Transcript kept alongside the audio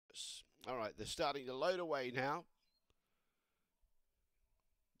first. All right, they're starting to load away now.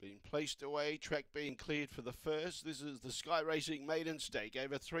 Being placed away, track being cleared for the first. This is the Sky Racing Maiden Stake,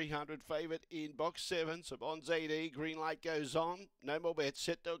 over 300 favourite in box 7. Sabon's AD, green light goes on. No more bets,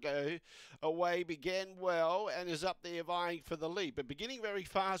 set to go. Away began well and is up there vying for the lead. But beginning very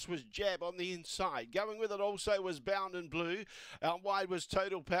fast was Jab on the inside. Going with it also was Bound and Blue. Out wide was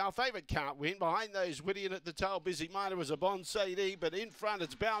Total Power. Favourite can't win. Behind those, Whittian at the tail. Busy Miner was a Sabon's AD. But in front,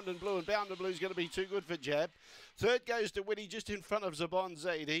 it's Bound and Blue. And Bound and Blue is going to be too good for Jab. Third goes to Whitty just in front of Sabon's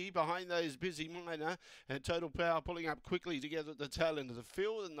AD. Behind those, Busy Miner and Total Power pulling up quickly together at the tail end of the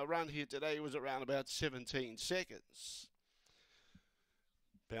field. And the run here today was around about 17 seconds.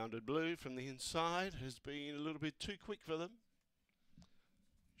 Bounded Blue from the inside has been a little bit too quick for them.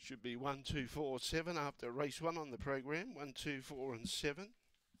 Should be 1, 2, 4, 7 after race 1 on the program. 1, 2, 4 and 7.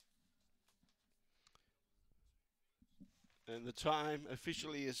 And the time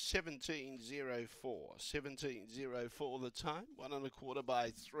officially is 17.04. 17.04 the time. 1 1/4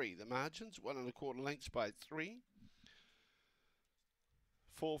 by 3. The margins, 1 1/4 lengths by 3.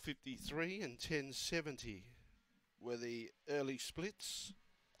 4.53 and 10.70 were the early splits.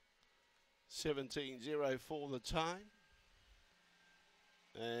 17.04 the time.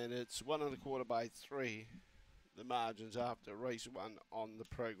 And it's 1 1/4 by 3. The margins after race 1 on the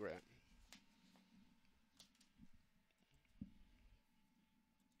program.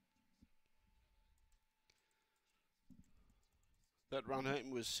 That run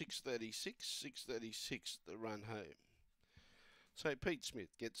home was 6.36, 6.36 the run home. So Pete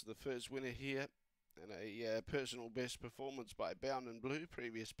Smith gets the first winner here, and a personal best performance by Bound and Blue.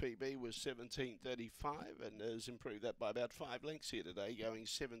 Previous PB was 17.35 and has improved that by about 5 lengths here today, going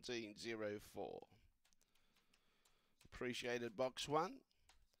 17.04. Appreciated box 1.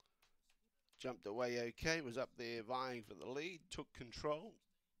 Jumped away okay, was up there vying for the lead, took control.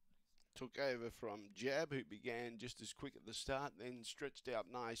 Took over from Jab, who began just as quick at the start, then stretched out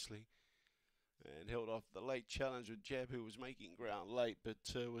nicely and held off the late challenge with Jab, who was making ground late but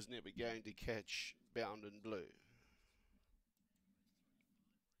was never going to catch Bound and Blue.